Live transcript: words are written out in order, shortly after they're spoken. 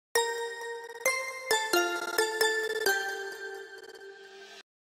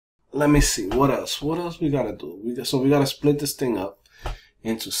let me see what else we gotta do. We gotta split this thing up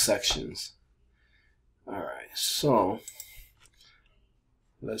into sections. All right, so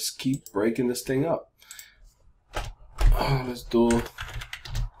let's keep breaking this thing up. Let's do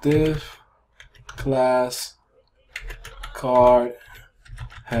div class card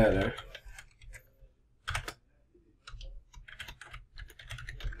header,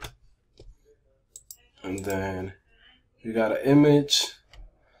 and then we got an image,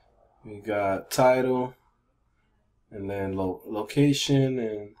 we got title, and then location,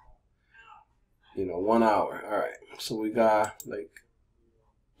 and 1 hour. All right, so we got like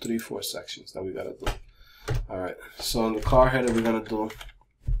 3-4 sections that we gotta do. All right, so in the card header we're gonna do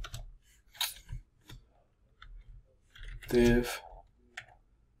div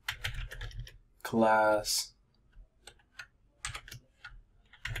class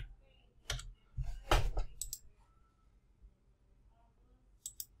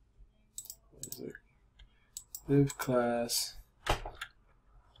div class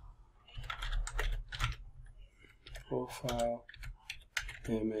profile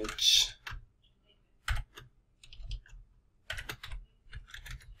image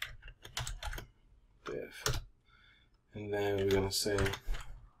div, and then we're gonna say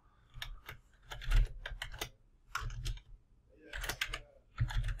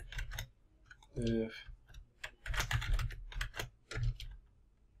div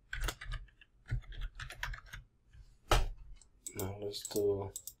now let's do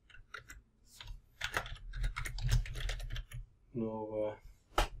Nova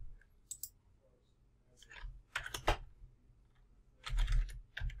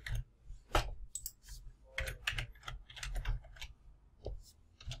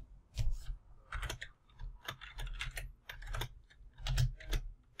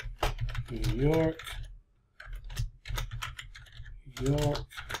New York.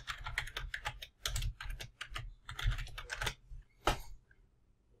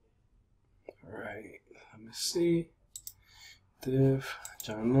 All right, let me see. Div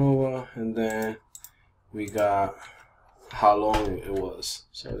John Noah, and then we got how long it was.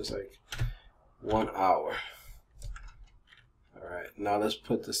 So it's like 1 hour. All right, now let's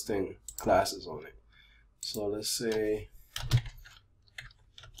put this thing classes on it. So let's say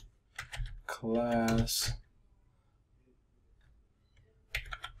class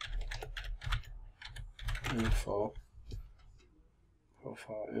info,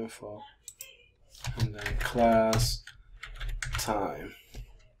 profile info, and then class time.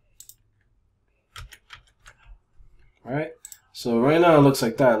 All right, so right now it looks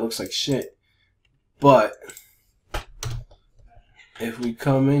like that. It looks like shit. But if we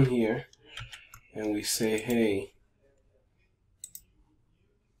come in here and we say, hey,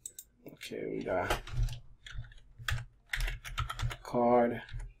 okay, we got card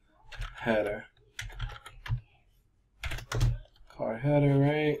header,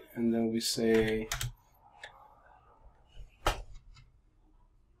 right? And then we say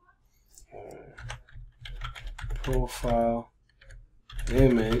profile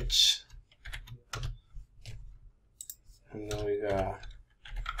image, and then we got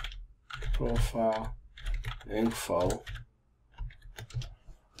profile info,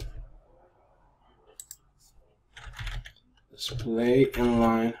 display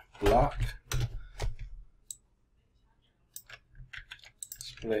inline block,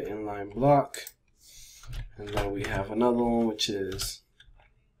 and then we have another one which is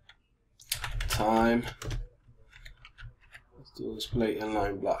time. Let's do display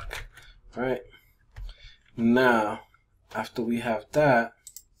inline block. All right, now after we have that,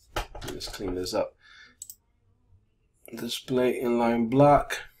 let's clean this up. Display inline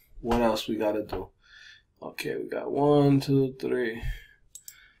block. What else we gotta do? Okay, we got 1, 2, 3.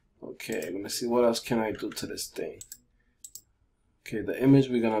 Okay, let me see what else can I do to this thing. Okay, the image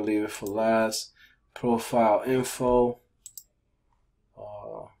we're gonna leave it for last. Profile info,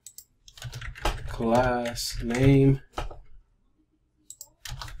 class name,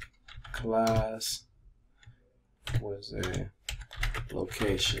 class was a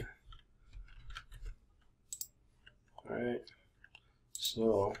location. All right,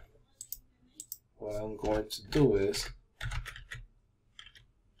 so what I'm going to do is,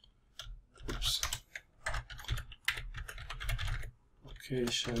 oops,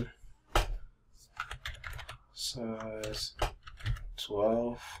 location size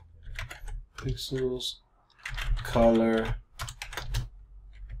 12 pixels, color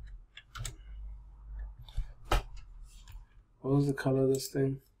what was the color of this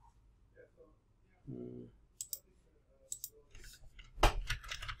thing?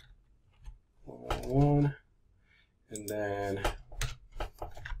 One, and then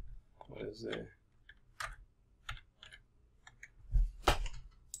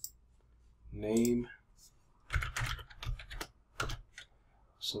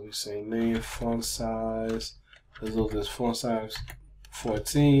So we say name, font size. Let's do this font size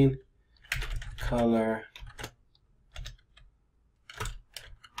 14, color,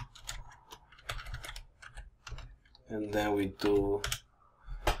 and then we do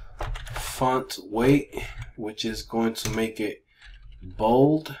font weight, which is going to make it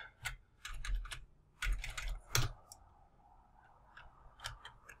bold.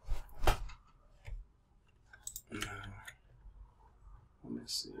 Let me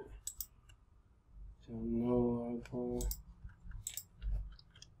see.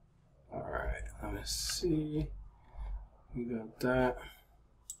 Alright, let me see. We got that.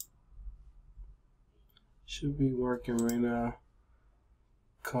 Should be working right now.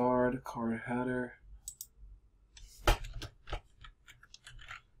 Card header.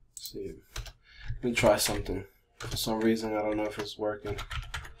 See, let me try something. For some reason, I don't know if it's working.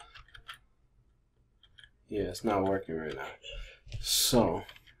 Yeah, it's not working right now. So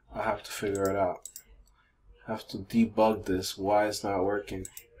I have to figure it out. I have to debug this. Why it's not working?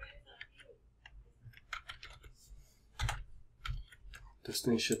 This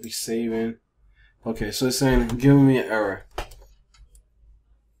thing should be saving. Okay, so it's saying giving me an error.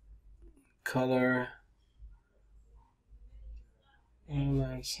 Color.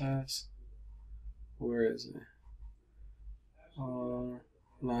 Line size. Where is it?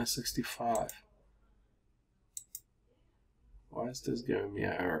 Line 65. Why is this giving me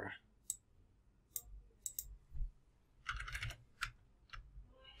an error?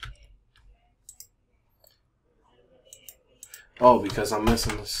 Oh, because I'm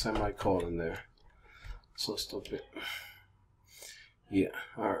missing a semicolon there. So stupid. Yeah,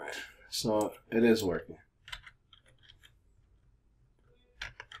 alright. So it is working.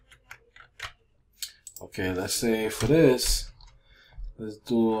 Okay, let's say for this, let's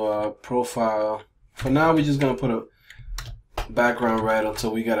do a profile. For now, we're just gonna put a background red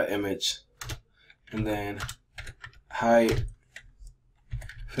until we got an image, and then height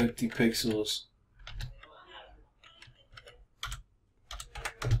 50 pixels.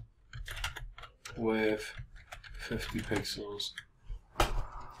 With 50 pixels.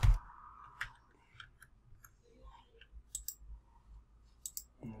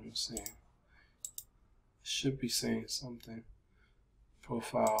 Let me see. Should be saying something.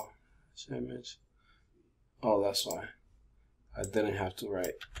 Profile image. Oh, that's why I didn't have to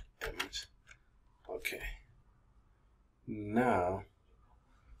write image. Okay. Now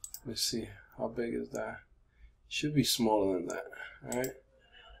let's see, how big is that? Should be smaller than that. All right.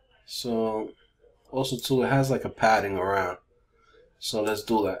 So also too, it has like a padding around. So let's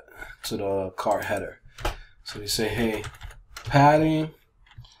do that to the card header. So we say, hey, padding.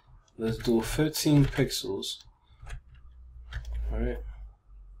 Let's do 15 pixels. All right.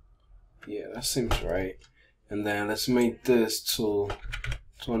 Yeah, that seems right. And then let's make this to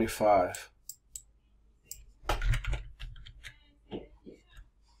 25.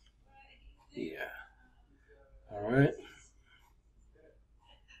 Yeah. All right.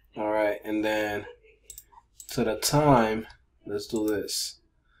 All right, and then to the time, let's do this.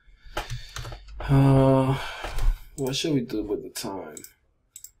 What should we do with the time?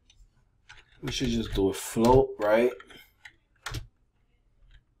 We should just do a float, right?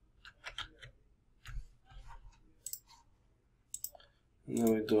 And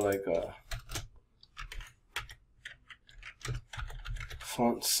then we do like a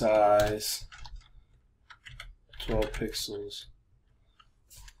font size 12 pixels.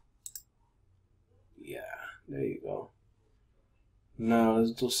 Yeah, there you go. Now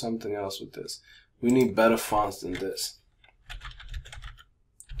let's do something else with this. We need better fonts than this.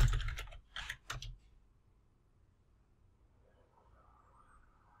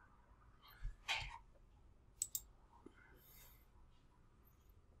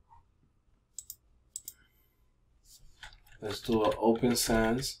 Let's do an open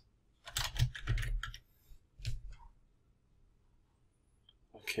sans.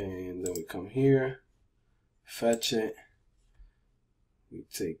 Okay, and then we come here, fetch it. We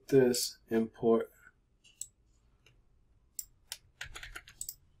take this, import.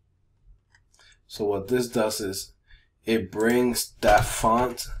 So what this does is it brings that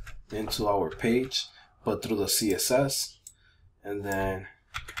font into our page, but through the CSS. And then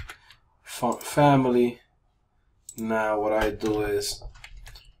font family. Now what I do is,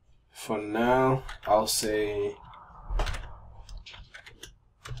 for now, I'll say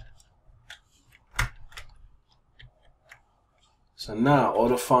so now all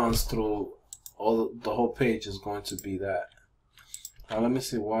the fonts through the whole page is going to be that. Now let me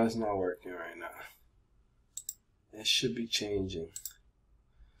see why it's not working right now. It should be changing.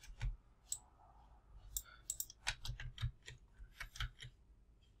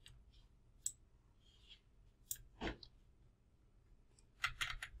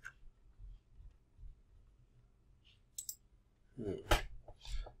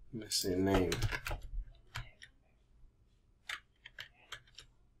 Let me see name.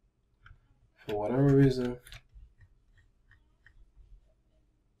 For whatever reason,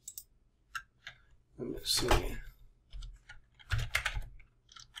 let me see.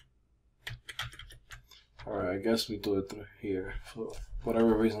 Alright, I guess we do it through here. For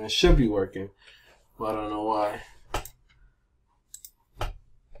whatever reason, it should be working, but I don't know why.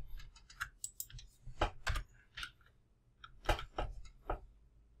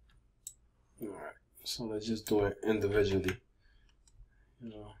 Alright, so let's just do it individually.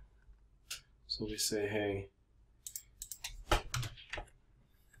 You know. So we say, hey,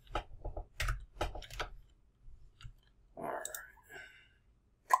 alright.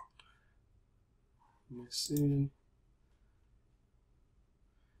 Let me see.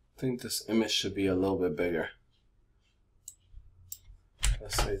 I think this image should be a little bit bigger.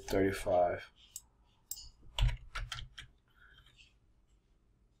 Let's say 35.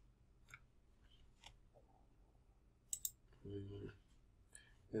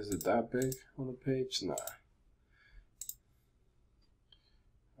 Is it that big on the page? Nah.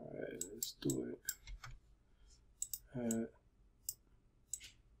 Alright, let's do it.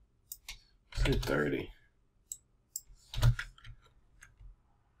 Say 30. I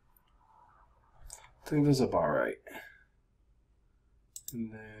think that's about right.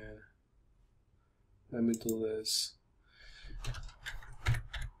 And then let me do this.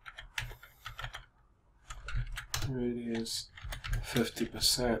 Radius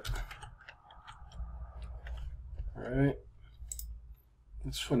 50%. Alright.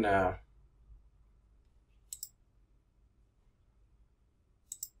 That's for now.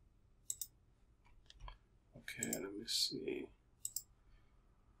 Okay, let me see.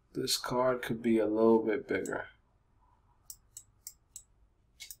 This card could be a little bit bigger.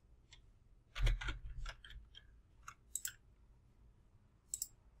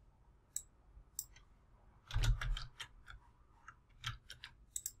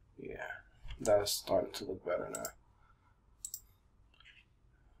 That's starting to look better now.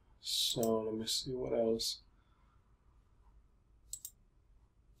 So let me see what else.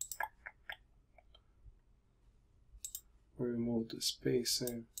 Remove the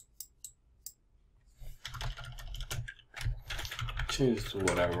spacing. Change it to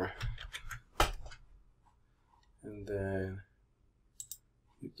whatever. And then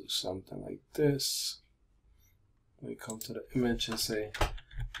you do something like this. We come to the image and say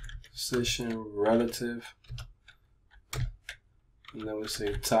position relative, and then we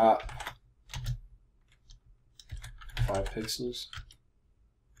say top 5 pixels.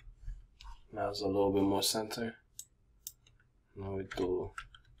 Now it's a little bit more center. Now we do,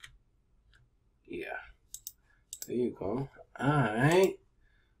 yeah, there you go. Alright,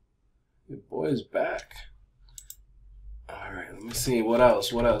 your boy's back. Alright, let me see what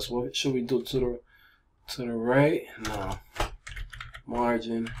else. What should we do to the right? No,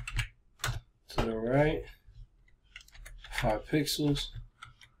 margin to the right, 5 pixels.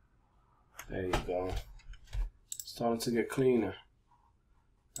 There you go. Starting to get cleaner.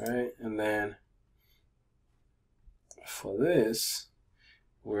 Right, and then for this,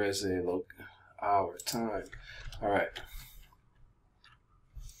 where is it? Look, hour time. All right,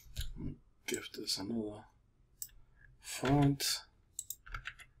 give this another font,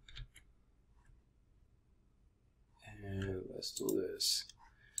 and let's do this.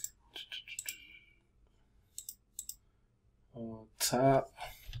 On top.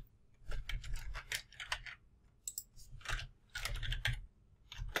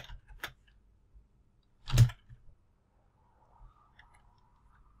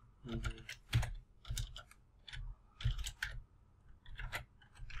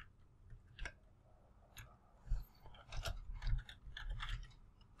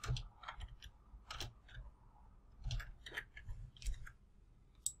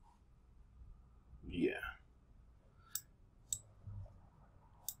 Yeah.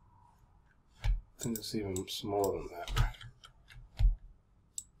 I think it's even smaller than that.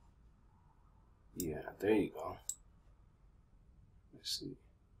 Yeah, there you go. Let's see.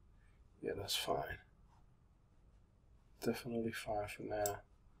 Yeah, that's fine. Definitely fine for now.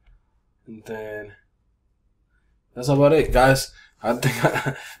 And then that's about it, guys. I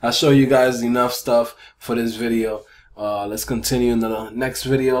think I show you guys enough stuff for this video. Let's continue in the next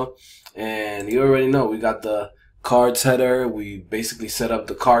video. And you already know we got the cards header. We basically set up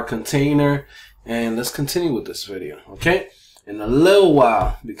the card container. And let's continue with this video, okay? In a little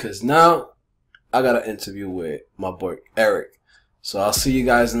while, because now I got an interview with my boy Eric. So I'll see you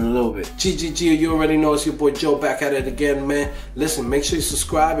guys in a little bit. GGG, you already know it's your boy Joe back at it again, man. Listen, make sure you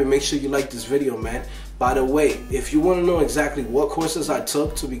subscribe and make sure you like this video, man. By the way, if you want to know exactly what courses I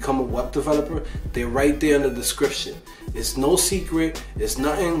took to become a web developer, they're right there in the description. It's no secret, it's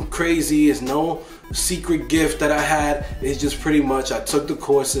nothing crazy, it's no secret gift that I had. It's just pretty much I took the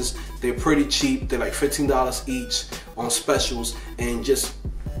courses. They're pretty cheap, they're like $15 each on specials, and just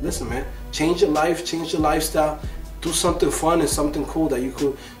listen, man, change your life, change your lifestyle, do something fun and something cool that you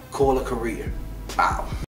could call a career. Wow.